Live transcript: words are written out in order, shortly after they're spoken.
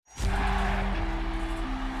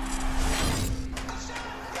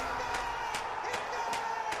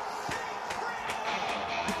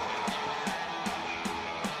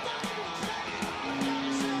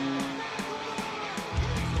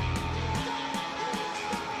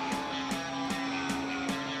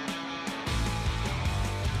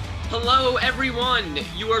Hello, everyone.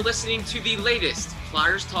 You are listening to the latest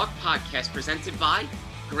Flyers Talk podcast presented by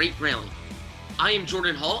Great Railing. I am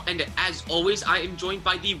Jordan Hall, and as always, I am joined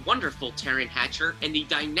by the wonderful Taryn Hatcher and the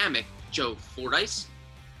dynamic Joe Fordyce.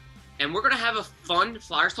 And we're going to have a fun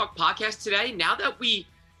Flyers Talk podcast today. Now that we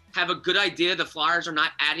have a good idea the Flyers are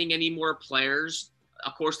not adding any more players.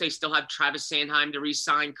 Of course, they still have Travis Sanheim to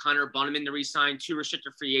re-sign, Connor Bunnaman to re-sign, 2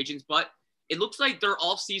 restricted free agents, but it looks like their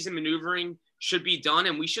off-season maneuvering should be done,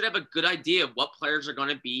 and we should have a good idea of what players are going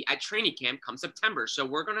to be at training camp come September. So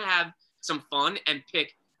we're going to have some fun and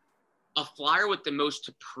pick a Flyer with the most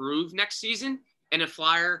to prove next season and a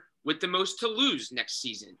Flyer with the most to lose next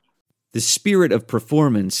season. The spirit of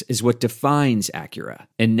performance is what defines Acura,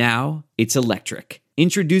 and now it's electric.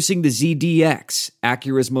 Introducing the ZDX,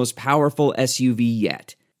 Acura's most powerful SUV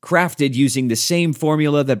yet. Crafted using the same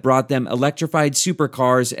formula that brought them electrified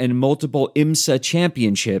supercars and multiple IMSA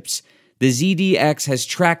championships, the ZDX has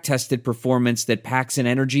track-tested performance that packs an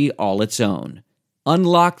energy all its own.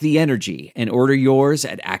 Unlock the energy and order yours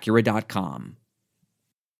at Acura.com.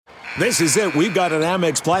 This is it. We've got an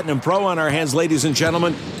Amex Platinum Pro on our hands, ladies and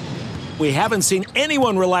gentlemen. We haven't seen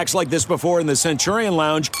anyone relax like this before in the Centurion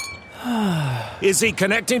Lounge. Is he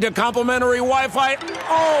connecting to complimentary Wi-Fi?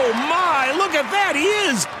 Oh, my! Look at that! He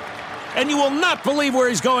is! And you will not believe where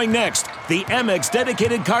he's going next. The Amex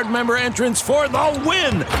dedicated card member entrance for the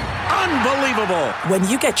win! Unbelievable! When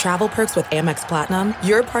you get travel perks with Amex Platinum,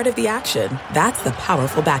 you're part of the action. That's the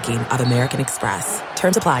powerful backing of American Express.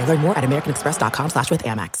 Terms apply. Learn more at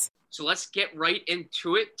americanexpress.com/withAmex. So let's get right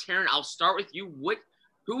into it. Taryn, I'll start with you.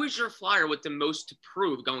 Who is your Flyer with the most to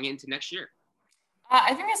prove going into next year?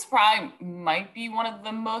 I think this probably might be one of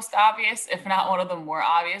the most obvious, if not one of the more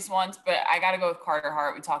obvious ones, but I got to go with Carter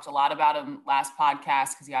Hart. We talked a lot about him last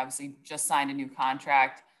podcast because he obviously just signed a new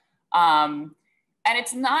contract. And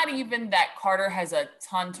it's not even that Carter has a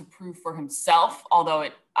ton to prove for himself, although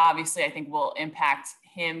it obviously I think will impact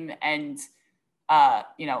him and,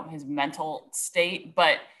 his mental state.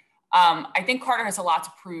 But I think Carter has a lot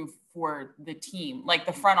to prove for the team. Like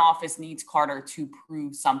the front office needs Carter to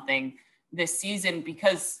prove something this season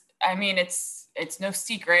because I mean it's no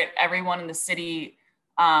secret everyone in the city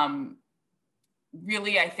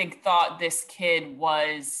really I think thought this kid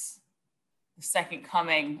was the second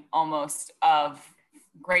coming almost of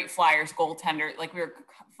great Flyers goaltender. Like we were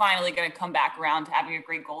finally going to come back around to having a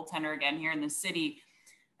great goaltender again here in the city,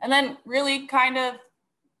 and then really kind of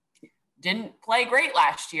didn't play great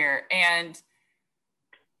last year. And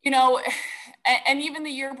and even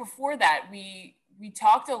the year before that we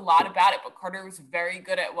talked a lot about it, but Carter was very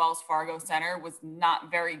good at Wells Fargo Center, was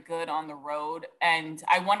not very good on the road. And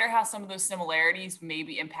I wonder how some of those similarities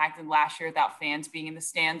maybe impacted last year without fans being in the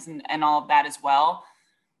stands and all of that as well.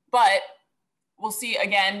 But we'll see.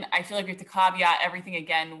 Again, I feel like we have to caveat everything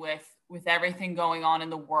again with everything going on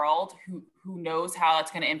in the world. Who knows how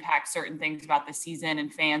that's going to impact certain things about the season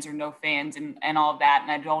and fans or no fans and all of that.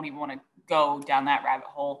 And I don't even want to go down that rabbit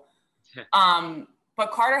hole.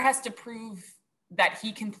 But Carter has to prove that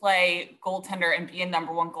he can play goaltender and be a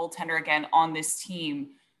number one goaltender again on this team,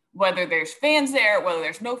 whether there's fans there, whether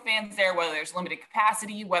there's no fans there, whether there's limited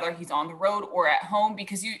capacity, whether he's on the road or at home,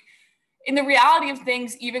 because in the reality of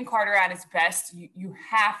things, even Carter at his best, you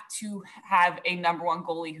have to have a number one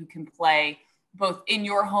goalie who can play both in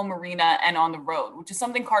your home arena and on the road, which is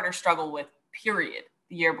something Carter struggled with, period,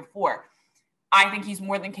 the year before. I think he's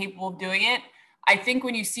more than capable of doing it. I think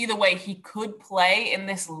when you see the way he could play in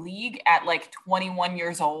this league at like 21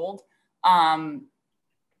 years old,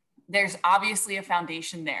 there's obviously a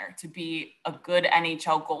foundation there to be a good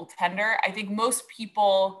NHL goaltender. I think most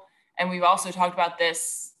people, and we've also talked about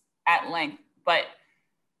this at length, but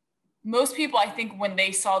most people, I think when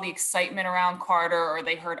they saw the excitement around Carter or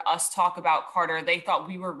they heard us talk about Carter, they thought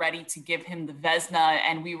we were ready to give him the Vezina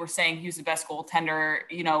and we were saying he was the best goaltender,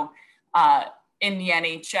 in the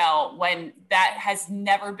NHL, when that has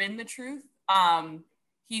never been the truth.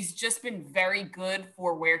 He's just been very good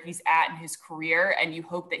for where he's at in his career, and you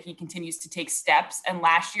hope that he continues to take steps. And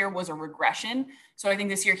last year was a regression. So I think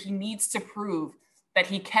this year he needs to prove that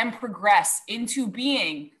he can progress into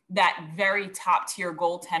being that very top tier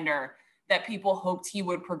goaltender that people hoped he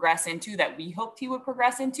would progress into, that we hoped he would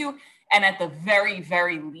progress into. And at the very,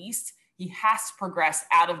 very least, he has to progress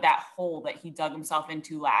out of that hole that he dug himself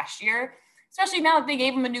into last year, especially now that they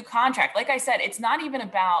gave him a new contract. Like I said, it's not even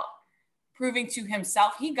about proving to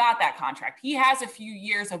himself. He got that contract. He has a few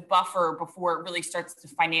years of buffer before it really starts to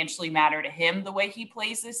financially matter to him the way he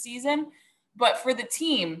plays this season. But for the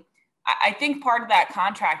team, I think part of that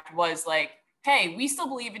contract was like, hey, we still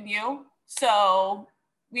believe in you. So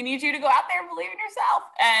we need you to go out there and believe in yourself.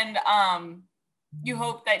 And you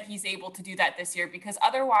hope that he's able to do that this year, because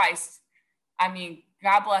otherwise, I mean,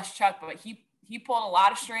 God bless Chuck, but he pulled a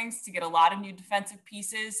lot of strings to get a lot of new defensive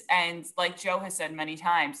pieces. And like Joe has said many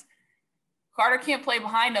times, Carter can't play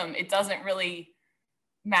behind him. It doesn't really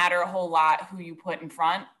matter a whole lot who you put in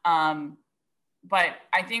front. But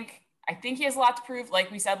I think he has a lot to prove.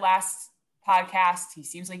 Like we said last podcast, he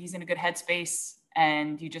seems like he's in a good headspace,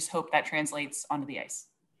 and you just hope that translates onto the ice.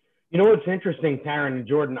 You know what's interesting, Taryn and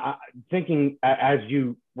Jordan, thinking as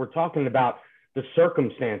you were talking about the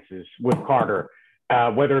circumstances with Carter,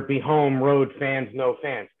 whether it be home, road, fans, no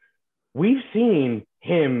fans, we've seen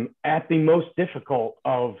him at the most difficult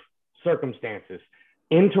of circumstances.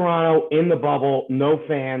 In Toronto, in the bubble, no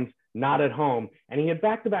fans, not at home. And he had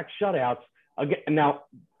back-to-back shutouts. Again, now,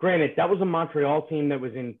 granted, that was a Montreal team that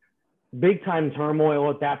was in big-time turmoil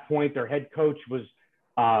at that point. Their head coach was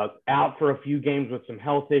out for a few games with some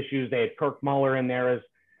health issues. They had Kirk Muller in there as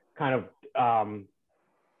kind of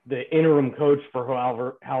the interim coach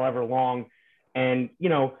for however long. And, you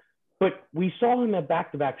know, but we saw him at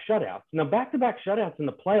back-to-back shutouts. Now, back-to-back shutouts in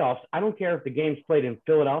the playoffs, I don't care if the game's played in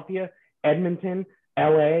Philadelphia, Edmonton,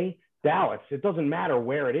 LA, Dallas. It doesn't matter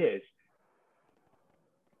where it is.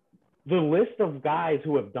 The list of guys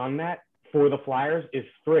who have done that for the Flyers is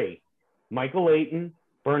 3. Michael Leighton,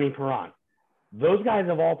 Bernie Perron. Those guys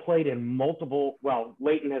have all played in multiple, well,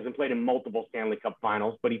 Leighton hasn't played in multiple Stanley Cup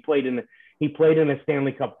finals, but he played in a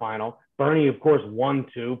Stanley Cup final. Bernie, of course, won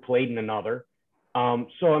 2, played in another.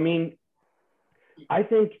 So, I mean, I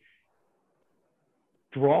think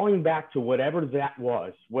drawing back to whatever that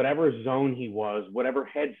was, whatever zone he was, whatever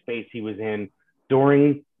headspace he was in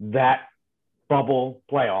during that bubble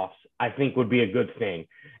playoffs, I think would be a good thing.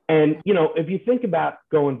 And, you know, if you think about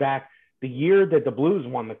going back, the year that the Blues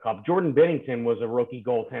won the Cup, Jordan Binnington was a rookie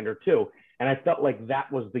goaltender too. And I felt like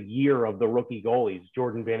that was the year of the rookie goalies,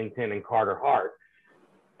 Jordan Binnington and Carter Hart.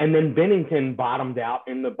 And then Binnington bottomed out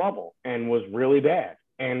in the bubble and was really bad.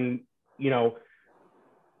 And, you know,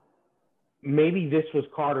 maybe this was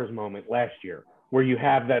Carter's moment last year, where you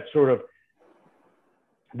have that sort of,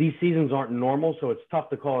 these seasons aren't normal, so it's tough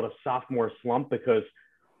to call it a sophomore slump, because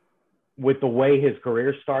with the way his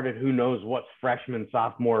career started, who knows what's freshman,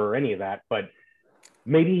 sophomore, or any of that. But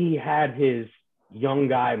maybe he had his young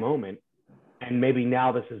guy moment, and maybe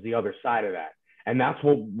now this is the other side of that. And that's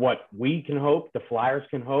what we can hope, the Flyers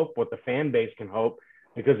can hope, what the fan base can hope.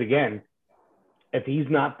 Because, again, if he's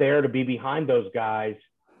not there to be behind those guys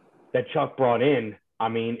that Chuck brought in, I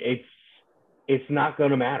mean, it's not going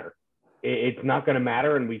to matter. It's not going to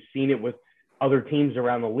matter, and we've seen it with other teams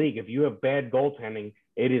around the league. If you have bad goaltending,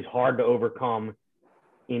 it is hard to overcome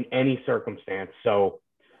in any circumstance. So,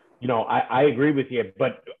 you know, I agree with you,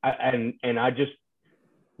 but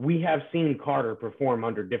we have seen Carter perform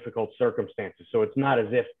under difficult circumstances. So it's not as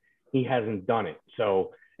if he hasn't done it.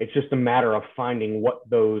 So it's just a matter of finding what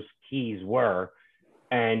those keys were.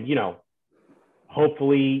 And, you know,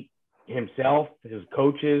 hopefully himself, his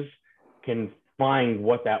coaches can find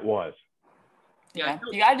what that was. Yeah.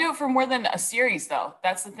 You got to do it for more than a series, though.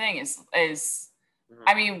 That's the thing is,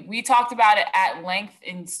 I mean, we talked about it at length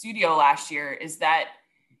in studio last year, is that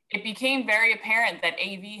it became very apparent that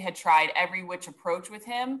AV had tried every which approach with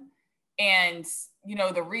him. And, you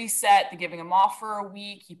know, the reset, the giving him off for a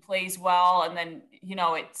week, he plays well, and then, you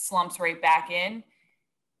know, it slumps right back in.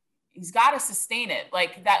 He's got to sustain it.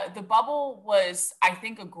 Like that, the bubble was, I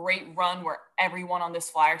think, a great run where everyone on this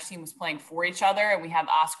Flyers team was playing for each other. And we have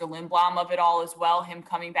Oscar Lindblom of it all as well, him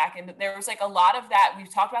coming back in. There was like a lot of that. We've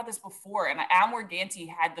talked about this before. And Adam Morganti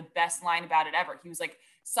had the best line about it ever. He was like,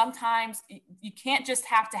 sometimes you can't just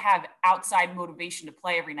have to have outside motivation to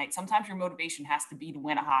play every night. Sometimes your motivation has to be to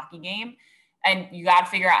win a hockey game. And you got to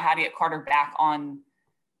figure out how to get Carter back on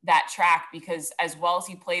that track, because as well as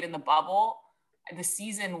he played in the bubble, the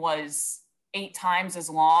season was 8 times as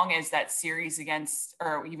long as that series against,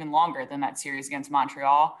 or even longer than that series against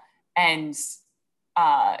Montreal, and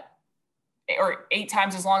or 8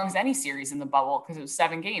 times as long as any series in the bubble, because it was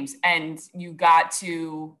 7 games. And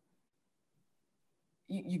the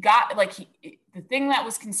thing that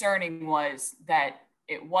was concerning was that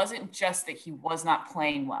it wasn't just that he was not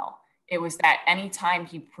playing well. It was that anytime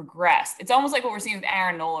he progressed, it's almost like what we're seeing with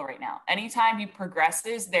Aaron Nola right now. Anytime he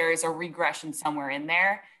progresses, there is a regression somewhere in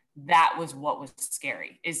there. That was what was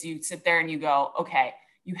scary, is you sit there and you go, okay,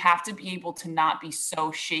 you have to be able to not be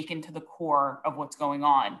so shaken to the core of what's going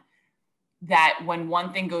on that when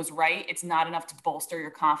one thing goes right, it's not enough to bolster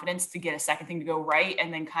your confidence to get a second thing to go right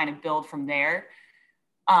and then kind of build from there.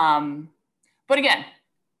 But again,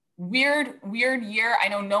 weird year. I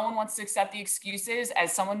know no one wants to accept the excuses.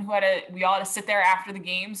 As someone who we all had to sit there after the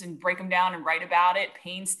games and break them down and write about it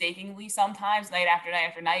painstakingly sometimes, night after night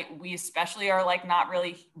after night. We especially are like not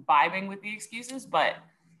really vibing with the excuses, but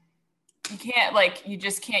you can't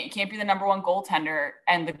be the number one goaltender,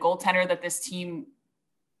 and the goaltender that this team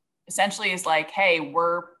essentially is like, hey,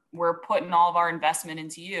 we're putting all of our investment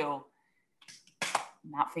into you,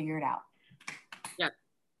 not figure it out. Yeah,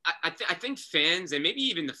 I think fans and maybe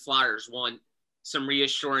even the Flyers want some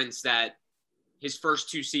reassurance that his first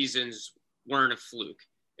 2 seasons weren't a fluke.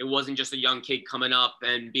 It wasn't just a young kid coming up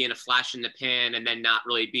and being a flash in the pan and then not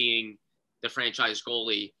really being the franchise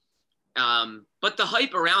goalie. But the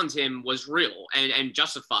hype around him was real and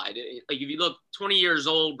justified. Like if you look, 20 years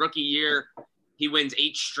old, rookie year, he wins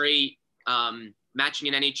 8 straight,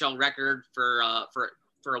 matching an NHL record for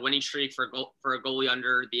a winning streak for a goalie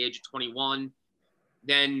under the age of 21.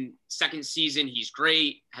 Then second season, he's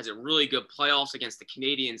great, has a really good playoffs against the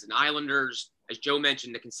Canadiens and Islanders. As Joe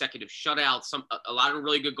mentioned, the consecutive shutouts. A lot of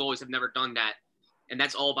really good goalies have never done that, and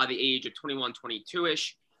that's all by the age of 21,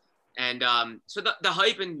 22-ish. And so the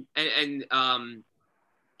hype and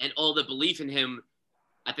all the belief in him,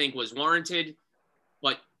 I think, was warranted.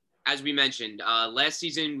 But as we mentioned, last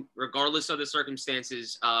season, regardless of the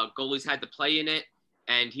circumstances, goalies had to play in it,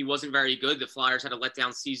 and he wasn't very good. The Flyers had a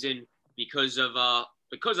letdown season because of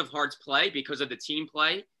Hart's play, because of the team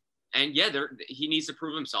play. And yeah, he needs to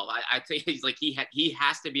prove himself. I think he's like he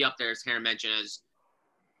has to be up there, as Taryn mentioned, as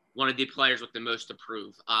one of the players with the most to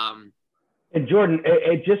prove. And Jordan,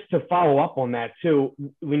 just to follow up on that too,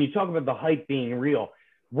 when you talk about the hype being real,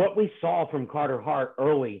 what we saw from Carter Hart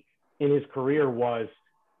early in his career was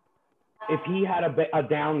if he had a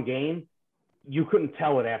down game, you couldn't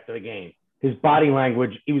tell it after the game. His body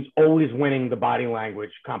language, he was always winning the body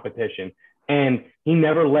language competition, and he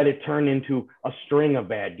never let it turn into a string of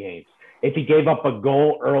bad games. If he gave up a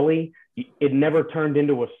goal early, it never turned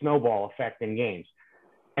into a snowball effect in games.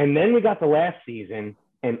 And then we got the last season,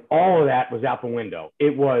 and all of that was out the window.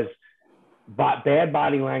 It was bad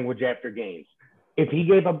body language after games. If he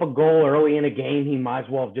gave up a goal early in a game, he might as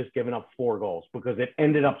well have just given up 4 goals because it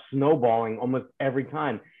ended up snowballing almost every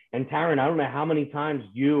time. And Taryn, I don't know how many times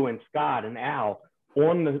you and Scott and Al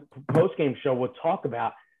on the postgame show would talk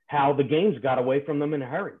about how the games got away from them in a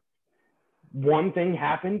hurry. One thing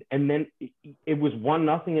happened, and then it was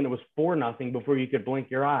 1-0 and it was 4-0 before you could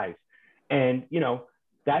blink your eyes. And, you know,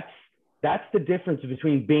 that's the difference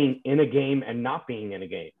between being in a game and not being in a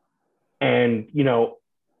game. And, you know,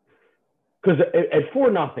 because at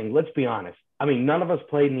 4-0, let's be honest. I mean, none of us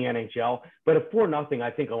played in the NHL, but at 4-0,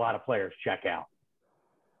 I think a lot of players check out.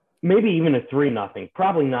 Maybe even at 3-0,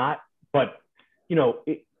 probably not. But, you know,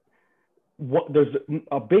 there's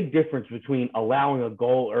a big difference between allowing a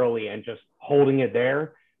goal early and just holding it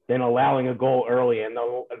there than allowing a goal early and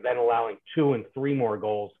then allowing 2 and 3 more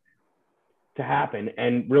goals to happen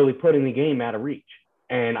and really putting the game out of reach.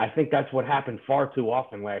 And I think that's what happened far too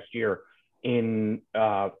often last year when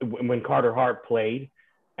Carter Hart played.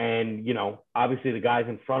 And, you know, obviously the guys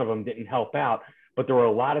in front of him didn't help out, but there were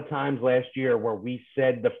a lot of times last year where we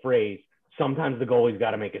said the phrase, sometimes the goalie's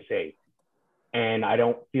got to make a save. And I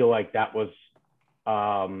don't feel like that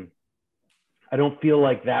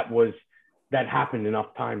happened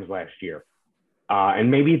enough times last year.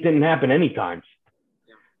 And maybe it didn't happen any times.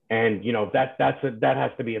 And, you know, that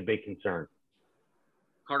has to be a big concern.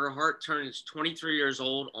 Carter Hart turns 23 years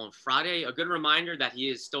old on Friday. A good reminder that he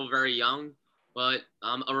is still very young, but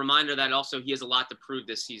a reminder that also he has a lot to prove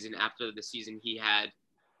this season after the season he had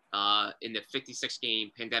in the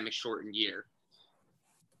 56-game pandemic-shortened year.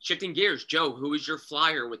 Shifting gears, Joe, who is your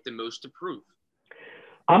Flyer with the most to prove?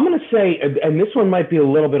 I'm going to say, and this one might be a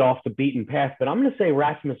little bit off the beaten path, but I'm going to say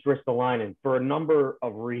Rasmus Ristolainen for a number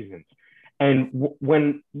of reasons. And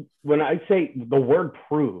when I say the word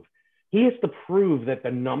prove, he has to prove that the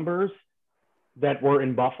numbers that were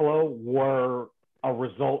in Buffalo were a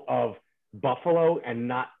result of Buffalo and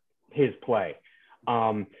not his play.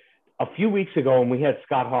 A few weeks ago, when we had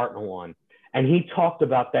Scott Hartnell on, and he talked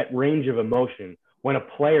about that range of emotion when a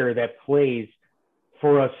player that plays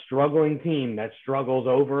for a struggling team that struggles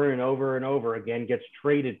over and over and over again gets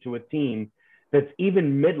traded to a team that's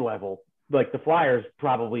even mid-level, like the Flyers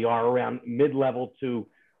probably are, around mid-level to,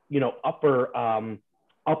 you know, upper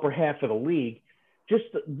half of the league. Just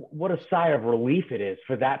what a sigh of relief it is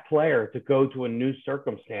for that player to go to a new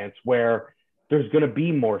circumstance where there's going to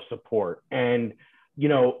be more support. And, you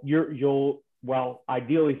know, well,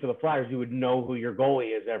 ideally for the Flyers, you would know who your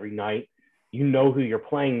goalie is every night. You know who you're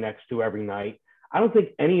playing next to every night. I don't think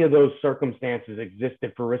any of those circumstances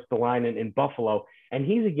existed for Ristolainen in Buffalo, and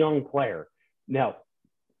he's a young player. Now,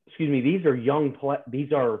 these are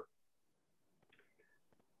these are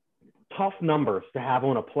tough numbers to have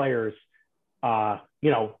on a player's,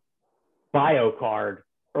 bio card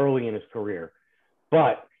early in his career.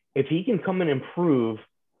 But if he can come and improve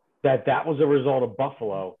that was a result of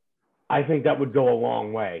Buffalo, I think that would go a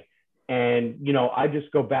long way. And, I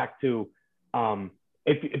just go back to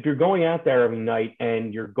if you're going out there every night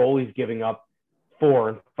and your goalie's giving up 4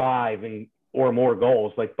 and 5 or more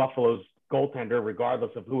goals, like Buffalo's goaltender,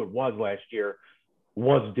 regardless of who it was last year,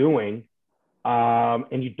 was doing,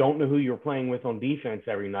 and you don't know who you're playing with on defense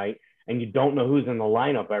every night, and you don't know who's in the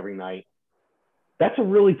lineup every night, that's a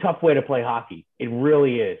really tough way to play hockey. It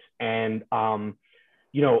really is. And,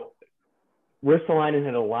 Ristolainen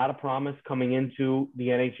had a lot of promise coming into the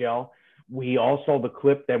NHL. We all saw the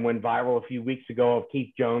clip that went viral a few weeks ago of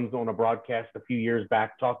Keith Jones on a broadcast a few years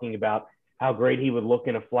back talking about how great he would look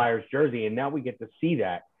in a Flyers jersey. And now we get to see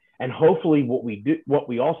that. And hopefully what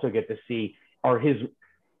we also get to see are his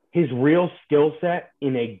real skill set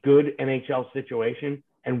in a good NHL situation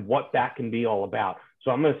and what that can be all about.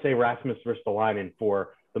 So I'm going to say Rasmus Ristolainen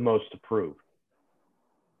for the most to prove.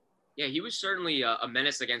 Yeah, he was certainly a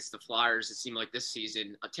menace against the Flyers, it seemed like, this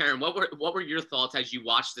season. Taryn, what were your thoughts as you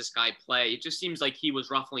watched this guy play? It just seems like he was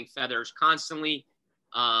ruffling feathers constantly.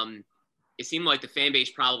 It seemed like the fan base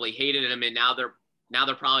probably hated him, and now they're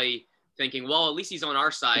probably thinking, well, at least he's on our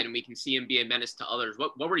side and we can see him be a menace to others.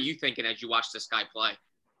 What were you thinking as you watched this guy play?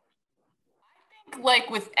 I think, like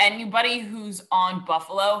with anybody who's on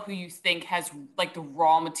Buffalo who you think has like the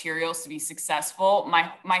raw materials to be successful,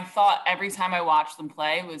 my thought every time I watched them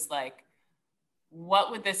play was like,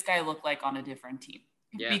 what would this guy look like on a different team?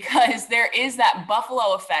 Yeah. Because there is that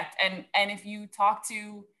Buffalo effect. And if you talk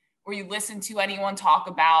to or you listen to anyone talk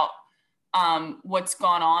about what's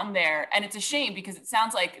gone on there, and it's a shame because it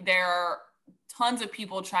sounds like there are tons of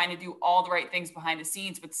people trying to do all the right things behind the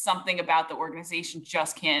scenes, but something about the organization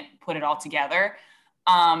just can't put it all together.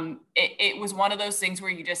 It was one of those things where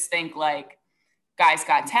you just think like, guy's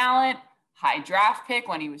got talent, high draft pick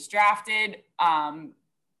when he was drafted. And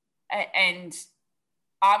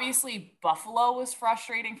obviously Buffalo was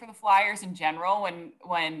frustrating for the Flyers in general.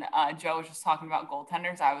 When Joe was just talking about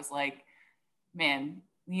goaltenders, I was like, man,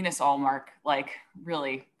 Linus Ullmark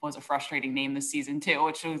really was a frustrating name this season too,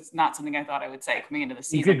 which was not something I thought I would say coming into the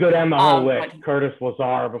season. You could go down the whole list. Curtis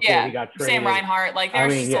Lazar before he got traded. Sam Reinhart.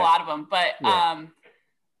 There's a lot of them. But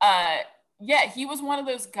he was one of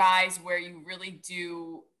those guys where you really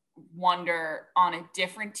do wonder on a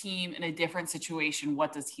different team in a different situation,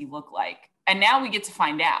 what does he look like? And now we get to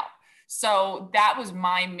find out. So that was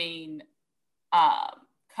my main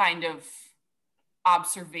kind of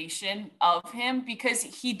observation of him, because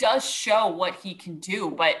he does show what he can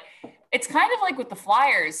do. But it's kind of like with the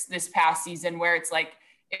Flyers this past season, where it's like,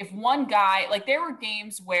 if one guy, like there were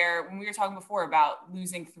games where, when we were talking before about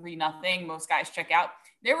losing 3-0, most guys check out.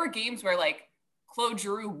 There were games where like Claude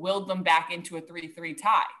Giroux willed them back into a 3-3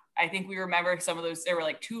 tie. I think we remember some of those. There were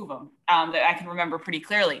like 2 of them that I can remember pretty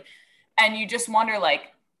clearly. And you just wonder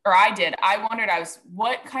I wondered,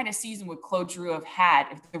 what kind of season would Claude Giroux have had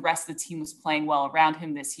if the rest of the team was playing well around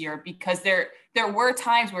him this year? Because there were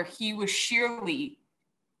times where he was sheerly,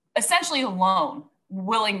 essentially alone,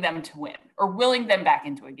 willing them to win or willing them back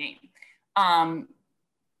into a game. But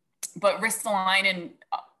Ristolainen,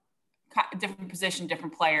 different position,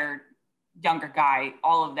 different player, younger guy,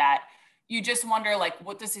 all of that. You just wonder,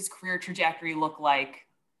 what does his career trajectory look like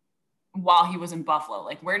while he was in Buffalo?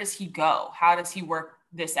 Where does he go? How does he work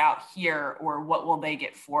this out here, or what will they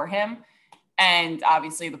get for him? And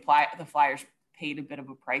obviously the Flyers paid a bit of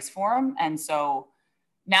a price for him. And so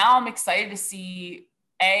now I'm excited to see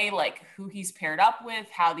who he's paired up with,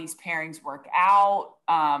 how these pairings work out,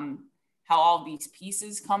 how all these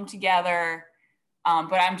pieces come together.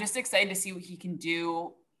 But I'm just excited to see what he can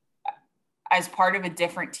do as part of a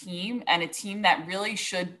different team, and a team that really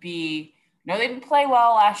should be, they didn't play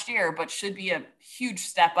well last year, but should be a huge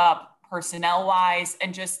step up personnel wise.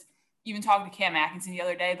 And just even talking to Cam Atkinson the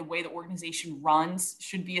other day, the way the organization runs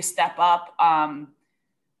should be a step up.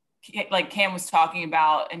 Like Cam was talking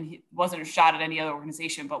about, and he wasn't a shot at any other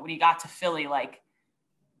organization, but when he got to Philly,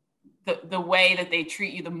 the way that they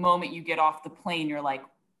treat you the moment you get off the plane, you're like,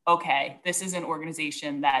 okay, this is an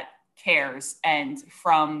organization that cares. And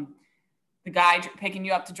from the guy picking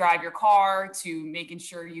you up to drive your car, to making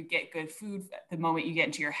sure you get good food the moment you get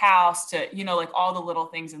into your house, to, all the little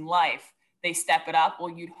things in life, they step it up. Well,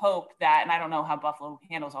 you'd hope that, and I don't know how Buffalo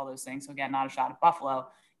handles all those things. So again, not a shot at Buffalo.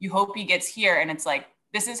 You hope he gets here and it's like,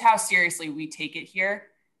 this is how seriously we take it here.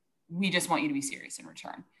 We just want you to be serious in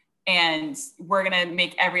return. And we're going to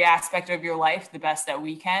make every aspect of your life the best that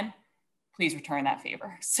we can. please return that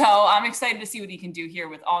favor. So I'm excited to see what he can do here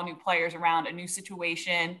with all new players around, a new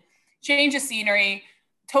situation, change of scenery,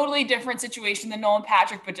 totally different situation than Nolan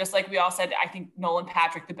Patrick. But just like we all said, I think Nolan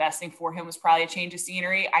Patrick, the best thing for him was probably a change of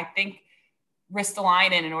scenery. I think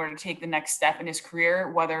Ristolainen, in order to take the next step in his career,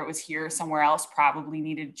 whether it was here or somewhere else, probably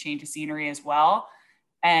needed a change of scenery as well.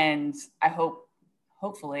 And I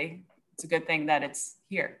hopefully it's a good thing that it's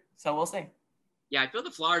here. So we'll see. Yeah, I feel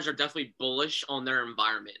the Flyers are definitely bullish on their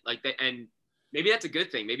environment. And maybe that's a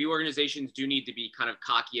good thing. Maybe organizations do need to be kind of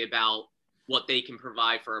cocky about what they can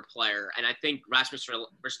provide for a player. And I think Rasmus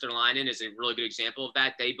Ristolainen is a really good example of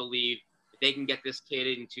that. They believe if they can get this kid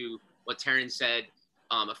into what Taryn said,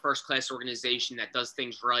 a first-class organization that does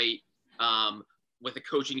things right, with a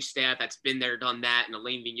coaching staff that's been there, done that, and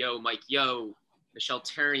Alain Vigneault, Mike Yeo, Michel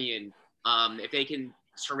Therrien, if they can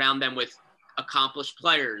surround them with accomplished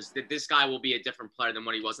players, that this guy will be a different player than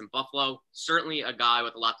what he was in Buffalo. Certainly a guy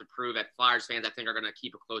with a lot to prove that Flyers fans, I think, are going to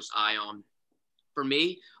keep a close eye on. For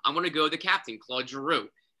me, I'm going to go the captain, Claude Giroux.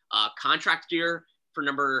 Contract year for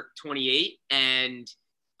number 28, and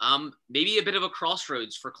maybe a bit of a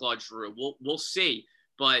crossroads for Claude Giroux. We'll see.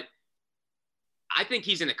 But I think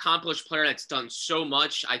he's an accomplished player that's done so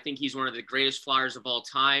much. I think he's one of the greatest Flyers of all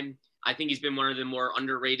time. I think he's been one of the more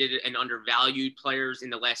underrated and undervalued players in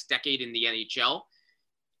the last decade in the NHL.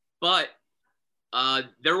 But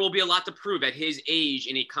there will be a lot to prove at his age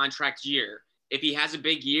in a contract year. If he has a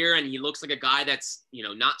big year and he looks like a guy that's,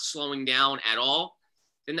 not slowing down at all,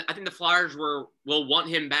 then I think the Flyers will want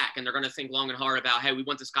him back. And they're going to think long and hard about, hey, we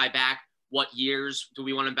want this guy back. What years do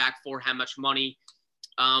we want him back for? How much money?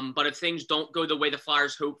 But if things don't go the way the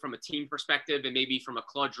Flyers hope from a team perspective and maybe from a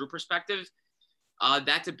Claude Giroux perspective,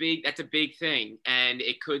 that's a big thing. And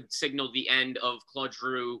it could signal the end of Claude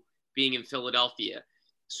Giroux being in Philadelphia.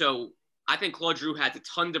 So I think Claude Giroux has a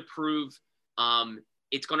ton to prove.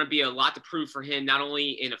 It's going to be a lot to prove for him, not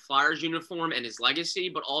only in a Flyers uniform and his legacy,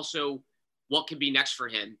 but also what could be next for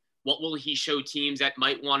him. What will he show teams that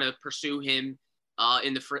might want to pursue him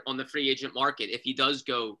on the free agent market if he does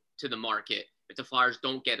go to the market, if the Flyers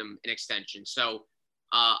don't get him an extension. So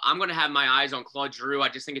I'm going to have my eyes on Claude Giroux. I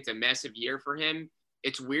just think it's a massive year for him.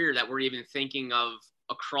 It's weird that we're even thinking of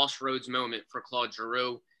a crossroads moment for Claude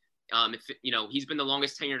Giroux. He's been the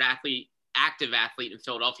longest tenured active athlete in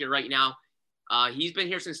Philadelphia right now. He's been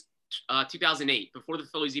here since 2008, before the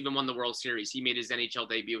Phillies even won the World Series. He made his NHL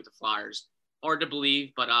debut with the Flyers. Hard to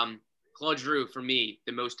believe, but Claude Giroux, for me,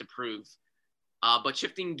 the most to prove. But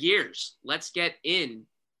shifting gears, let's get in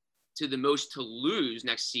to the most to lose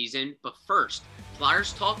next season. But first,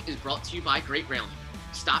 Flyers Talk is brought to you by Great Railing.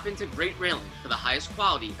 Stop into Great Railing for the highest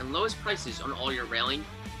quality and lowest prices on all your railing,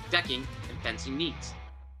 decking, and fencing needs.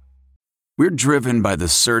 We're driven by the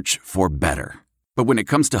search for better. But when it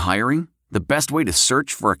comes to hiring, the best way to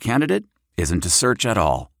search for a candidate isn't to search at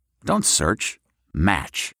all. Don't search,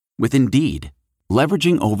 match with Indeed.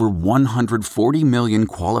 Leveraging over 140 million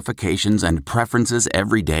qualifications and preferences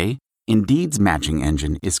every day, Indeed's matching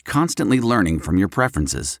engine is constantly learning from your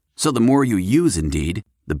preferences. So the more you use Indeed,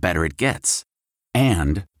 the better it gets.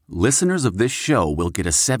 And listeners of this show will get a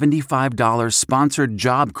 $75 sponsored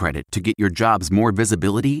job credit to get your jobs more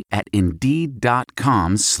visibility at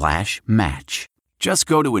Indeed.com/match. Just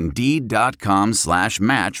go to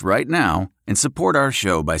Indeed.com/match right now and support our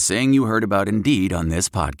show by saying you heard about Indeed on this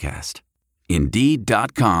podcast.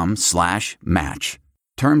 Indeed.com/match.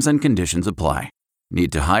 Terms and conditions apply.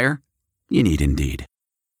 Need to hire? You need Indeed.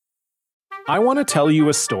 I want to tell you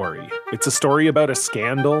a story. It's a story about a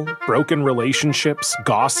scandal, broken relationships,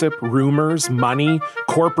 gossip, rumors, money,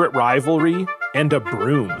 corporate rivalry, and a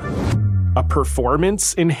broom. A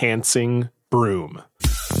performance-enhancing broom.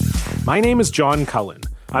 My name is John Cullen.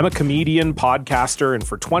 I'm a comedian, podcaster, and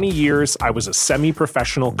for 20 years, I was a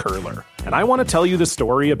semi-professional curler. And I want to tell you the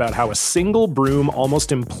story about how a single broom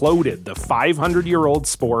almost imploded the 500-year-old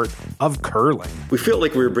sport of curling. We felt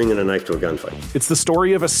like we were bringing a knife to a gunfight. It's the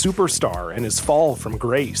story of a superstar and his fall from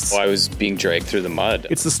grace. I was being dragged through the mud.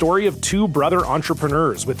 It's the story of two brother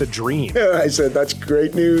entrepreneurs with a dream. I said, that's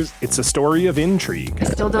great news. It's a story of intrigue. I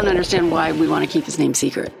still don't understand why we want to keep his name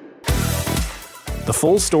secret. The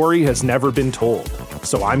full story has never been told,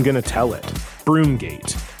 so I'm going to tell it.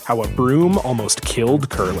 Broomgate, how a broom almost killed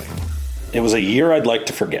curling. It was a year I'd like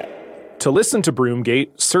to forget. To listen to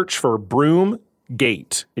Broomgate, search for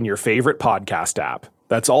Broomgate in your favorite podcast app.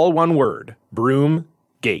 That's all one word,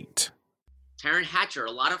 Broomgate. Taryn Hatcher,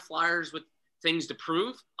 a lot of Flyers with things to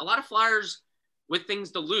prove, a lot of Flyers with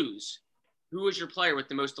things to lose. Who is your player with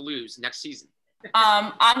the most to lose next season?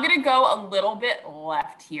 I'm going to go a little bit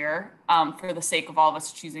left here for the sake of all of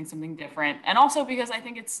us choosing something different. And also because I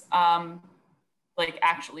think it's like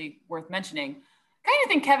actually worth mentioning. I kind of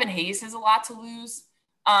think Kevin Hayes has a lot to lose.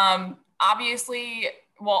 Obviously,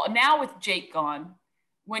 well, now with Jake gone,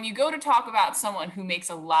 when you go to talk about someone who makes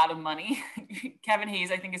a lot of money, Kevin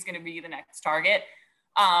Hayes, I think, is going to be the next target.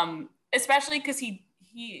 Especially because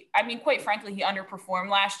I mean, quite frankly, he underperformed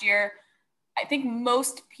last year. I think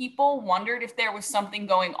most people wondered if there was something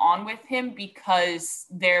going on with him because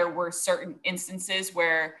there were certain instances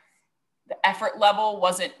where the effort level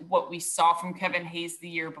wasn't what we saw from Kevin Hayes the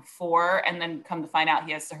year before. And then come to find out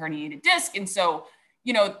he has the herniated disc. And so,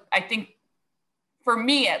 you know, I think for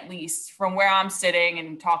me, at least from where I'm sitting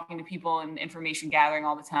and talking to people and information gathering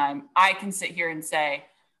all the time, I can sit here and say,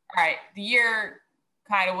 all right, the year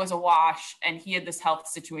kind of was a wash and he had this health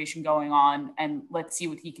situation going on, and let's see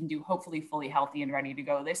what he can do, hopefully fully healthy and ready to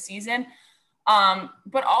go this season.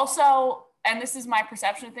 But also, and this is my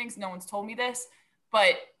perception of things, no one's told me this,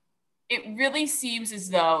 but it really seems as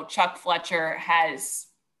though Chuck Fletcher has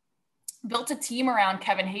built a team around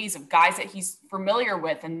Kevin Hayes of guys that he's familiar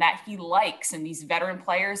with and that he likes, and these veteran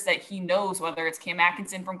players that he knows, whether it's Cam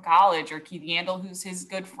Atkinson from college or Keith Yandel, who's his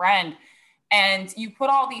good friend. And you put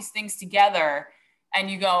all these things together and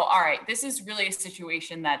you go, all right, this is really a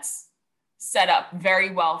situation that's set up very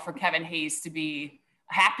well for Kevin Hayes to be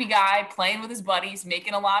a happy guy, playing with his buddies,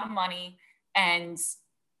 making a lot of money. And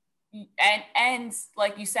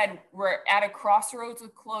like you said, we're at a crossroads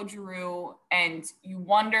with Claude Giroux, and you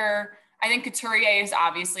wonder, I think Couturier is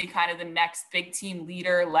obviously kind of the next big team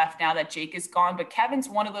leader left now that Jake is gone, but Kevin's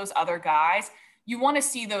one of those other guys. You want to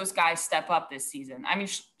see those guys step up this season. I mean,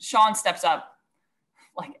 Sean steps up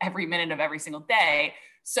like every minute of every single day.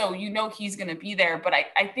 So you know he's going to be there. But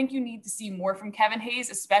I think you need to see more from Kevin Hayes,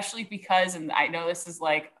 especially because, and I know this is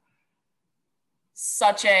like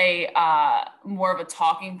such a more of a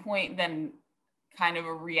talking point than kind of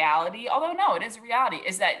a reality, although no, it is a reality,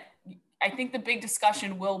 is that I think the big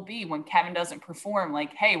discussion will be when Kevin doesn't perform,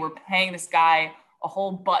 like, hey, we're paying this guy a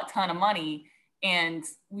whole butt ton of money and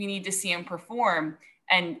we need to see him perform.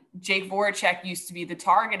 And Jake Voracek used to be the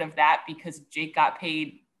target of that because Jake got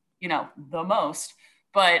paid, you know, the most.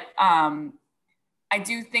 But I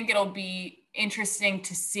do think it'll be interesting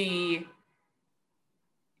to see.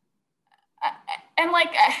 And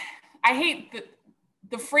like, I hate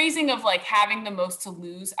the phrasing of like having the most to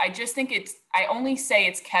lose. I just think I only say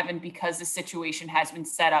it's Kevin because the situation has been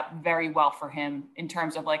set up very well for him in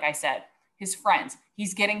terms of, like I said, his friends.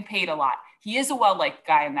 He's getting paid a lot. He is a well-liked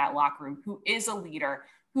guy in that locker room who is a leader,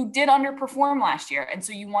 who did underperform last year. And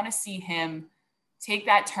so you want to see him take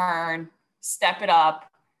that turn, step it up,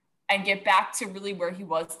 and get back to really where he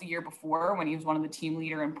was the year before when he was one of the team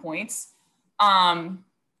leader in points.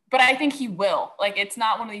 But I think he will. Like, it's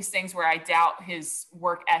not one of these things where I doubt his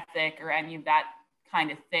work ethic or any of that kind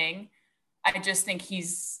of thing. I just think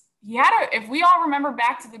if we all remember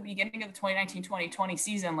back to the beginning of the 2019-2020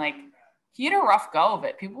 season, like, he had a rough go of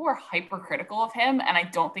it. People were hypercritical of him, and I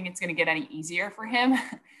don't think it's going to get any easier for him.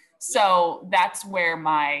 So that's where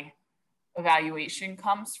my evaluation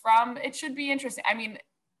comes from. It should be interesting. I mean,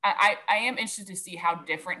 I am interested to see how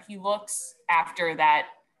different he looks after that,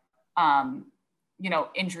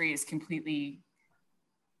 injury is completely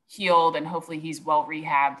healed, and hopefully he's well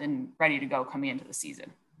rehabbed and ready to go coming into the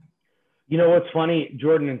season. You know what's funny,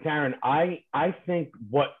 Jordan and Taryn? I think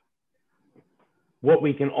what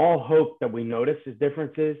we can all hope that we notice is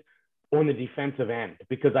differences on the defensive end,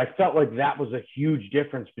 because I felt like that was a huge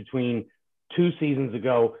difference between 2 seasons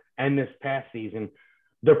ago and this past season.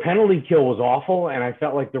 Their penalty kill was awful, and I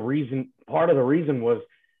felt like part of the reason was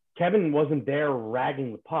Kevin wasn't there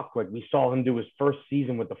ragging the puck like we saw him do his first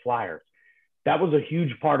season with the Flyers. That was a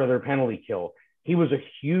huge part of their penalty kill. He was a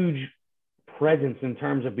huge presence in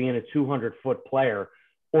terms of being a 200-foot player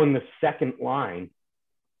on the second line.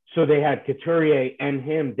 So they had Couturier and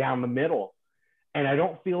him down the middle. And I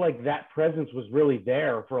don't feel like that presence was really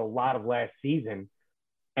there for a lot of last season.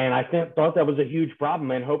 And I thought that was a huge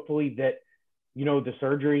problem. And hopefully that, you know, the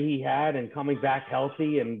surgery he had and coming back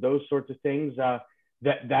healthy and those sorts of things,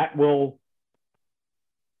 that will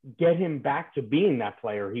get him back to being that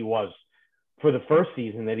player he was for the first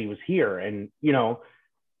season that he was here. And, you know,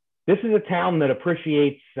 this is a town that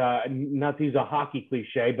appreciates, not to use a hockey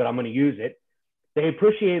cliche, but I'm going to use it. They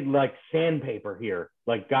appreciate like sandpaper here,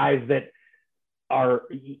 like guys that are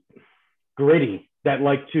gritty, that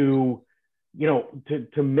like to, you know,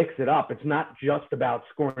 to mix it up. It's not just about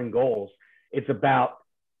scoring goals. It's about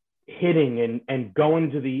hitting and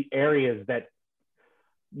going to the areas that,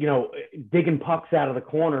 you know, digging pucks out of the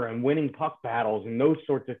corner and winning puck battles and those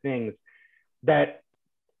sorts of things that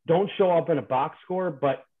don't show up in a box score,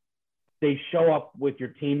 but they show up with your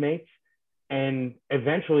teammates, and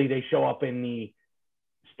eventually they show up in the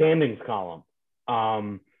standings column.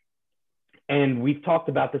 And we've talked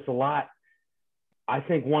about this a lot. I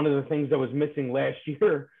think one of the things that was missing last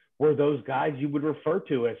year were those guys you would refer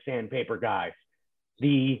to as sandpaper guys,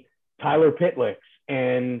 the Tyler Pitlicks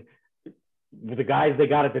and the guys they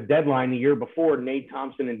got at the deadline the year before, Nate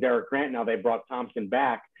Thompson and Derek Grant. Now they brought Thompson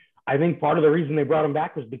back. I think part of the reason they brought him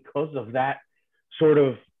back was because of that sort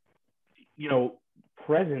of,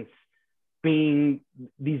 presence, being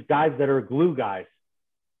these guys that are glue guys.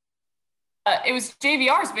 It was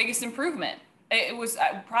JVR's biggest improvement. It was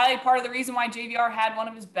probably part of the reason why JVR had one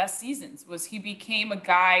of his best seasons was he became a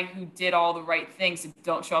guy who did all the right things that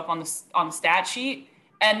don't show up on the stat sheet.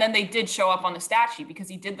 And then they did show up on the stat sheet because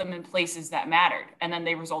he did them in places that mattered. And then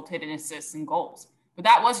they resulted in assists and goals. But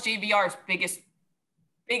that was JVR's biggest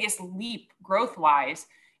leap growth-wise.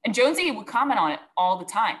 And Jonesy would comment on it all the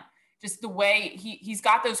time. Just the way he's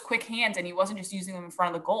got those quick hands, and he wasn't just using them in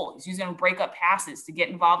front of the goal. He's using them to break up passes, to get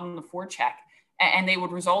involved in the forecheck, and they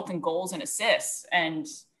would result in goals and assists. And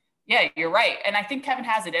yeah, you're right. And I think Kevin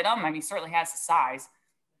has it in him. I mean, he certainly has the size.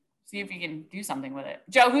 See if he can do something with it.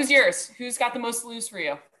 Joe, who's yours? Who's got the most to lose for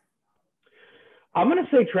you? I'm going to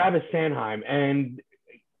say Travis Sanheim. And,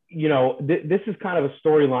 this is kind of a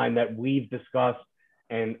storyline that we've discussed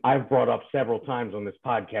and I've brought up several times on this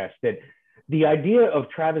podcast, that the idea of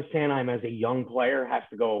Travis Sanheim as a young player has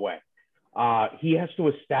to go away. He has to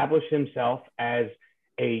establish himself as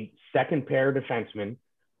a second pair defenseman.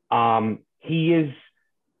 He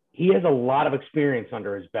has a lot of experience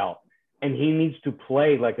under his belt, and he needs to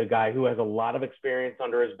play like a guy who has a lot of experience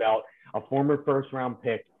under his belt, a former first-round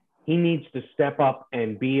pick. He needs to step up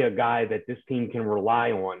and be a guy that this team can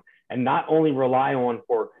rely on, and not only rely on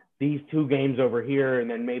for these 2 games over here, and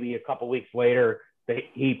then maybe a couple weeks later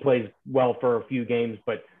he plays well for a few games,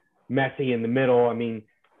 but messy in the middle. I mean,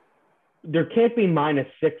 there can't be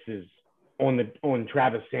 -6s on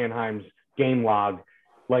Travis Sanheim's game log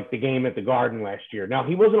like the game at the Garden last year. Now,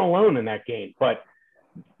 he wasn't alone in that game, but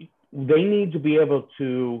they need to be able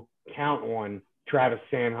to count on Travis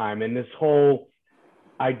Sanheim. And this whole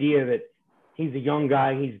idea that he's a young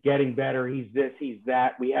guy, he's getting better, he's this, he's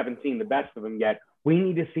that, we haven't seen the best of him yet. We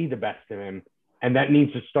need to see the best of him, and that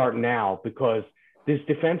needs to start now because this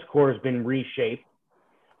defense core has been reshaped.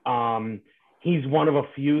 He's one of a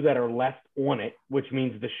few that are left on it, which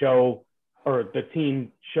means the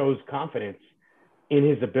team shows confidence in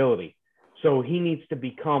his ability. So he needs to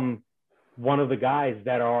become one of the guys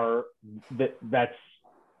that's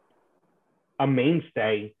a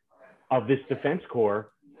mainstay of this defense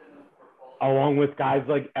core, along with guys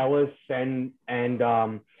like Ellis and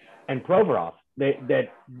Provorov.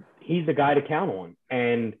 That he's the guy to count on.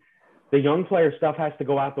 And the young player stuff has to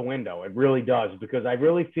go out the window. It really does, because I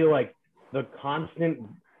really feel like the constant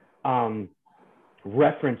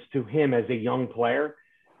reference to him as a young player,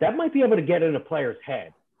 that might be able to get in a player's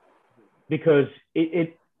head, because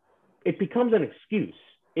it becomes an excuse.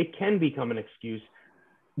 It can become an excuse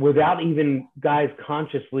without even guys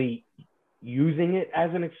consciously using it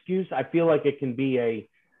as an excuse. I feel like it can be a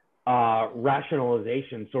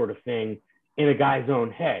rationalization sort of thing in a guy's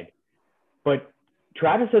own head. But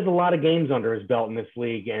Travis has a lot of games under his belt in this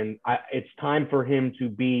league, and it's time for him to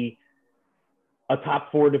be a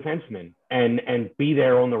top 4 defenseman and be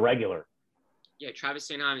there on the regular. Yeah,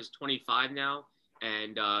 Travis Sanheim is 25 now,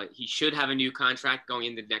 and he should have a new contract going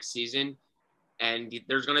into next season. And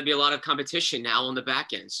there's going to be a lot of competition now on the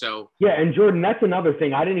back end. So yeah, and Jordan, that's another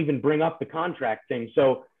thing. I didn't even bring up the contract thing.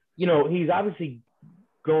 So, he's obviously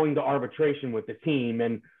going to arbitration with the team,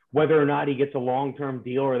 and whether or not he gets a long-term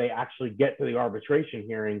deal or they actually get to the arbitration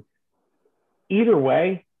hearing, either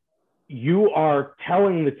way, you are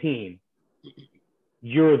telling the team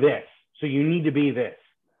you're this, so you need to be this.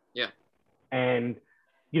 Yeah. And,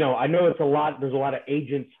 I know there's a lot of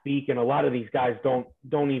agent speak, and a lot of these guys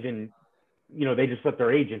don't even, they just let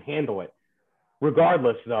their agent handle it.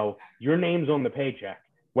 Regardless, though, your name's on the paycheck,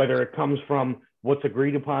 whether it comes from what's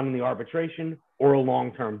agreed upon in the arbitration or a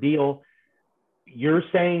long-term deal. You're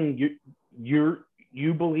saying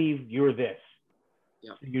you believe you're this.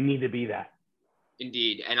 Yeah. You need to be that.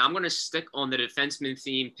 Indeed. And I'm going to stick on the defenseman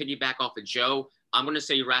theme, piggyback off of Joe. I'm going to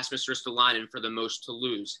say Rasmus Ristolainen for the most to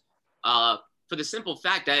lose. For the simple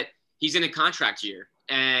fact that he's in a contract year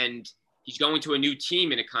and he's going to a new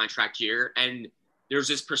team in a contract year. And there's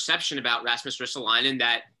this perception about Rasmus Ristolainen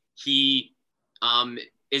that he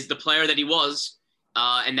is the player that he was,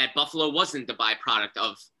 and that Buffalo wasn't the byproduct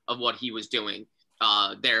of what he was doing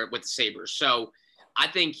there with the Sabres. So I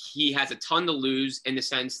think he has a ton to lose in the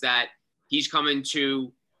sense that he's coming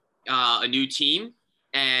to a new team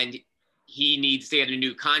and he needs to get a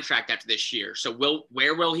new contract after this year. So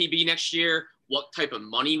where will he be next year? what type of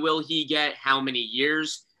money will he get, how many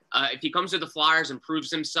years. If he comes to the Flyers and proves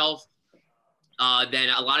himself, then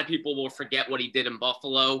a lot of people will forget what he did in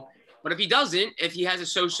Buffalo. But if he doesn't, if he has a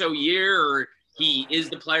so-so year or he is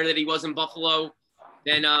the player that he was in Buffalo,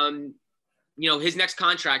 then, his next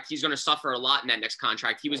contract, he's going to suffer a lot in that next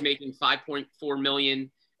contract. He was making $5.4 million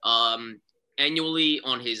annually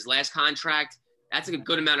on his last contract. That's a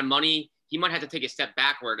good amount of money. He might have to take a step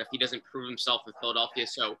backward if he doesn't prove himself in Philadelphia.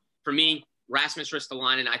 So for me, Rasmus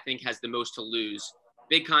Ristolainen, I think, has the most to lose.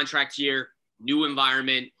 Big contract year, new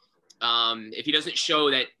environment. If he doesn't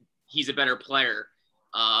show that he's a better player,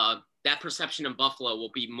 that perception in Buffalo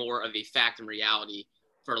will be more of a fact and reality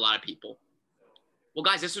for a lot of people. Well,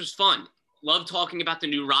 guys, this was fun. Love talking about the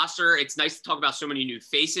new roster. It's nice to talk about so many new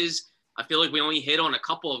faces. I feel like we only hit on a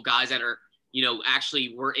couple of guys that are,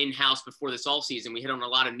 actually were in-house before this offseason. We hit on a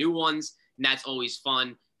lot of new ones, and that's always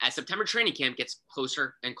fun as September training camp gets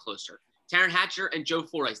closer and closer. Taryn Hatcher and Joe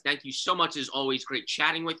Flores, thank you so much. As always, great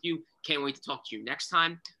chatting with you. Can't wait to talk to you next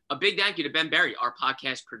time. A big thank you to Ben Berry, our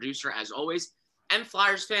podcast producer, as always. And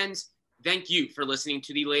Flyers fans, thank you for listening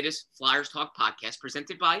to the latest Flyers Talk podcast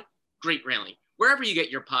presented by Great Railing. Wherever you get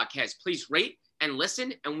your podcast, please rate and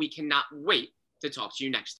listen, and we cannot wait to talk to you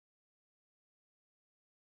next time.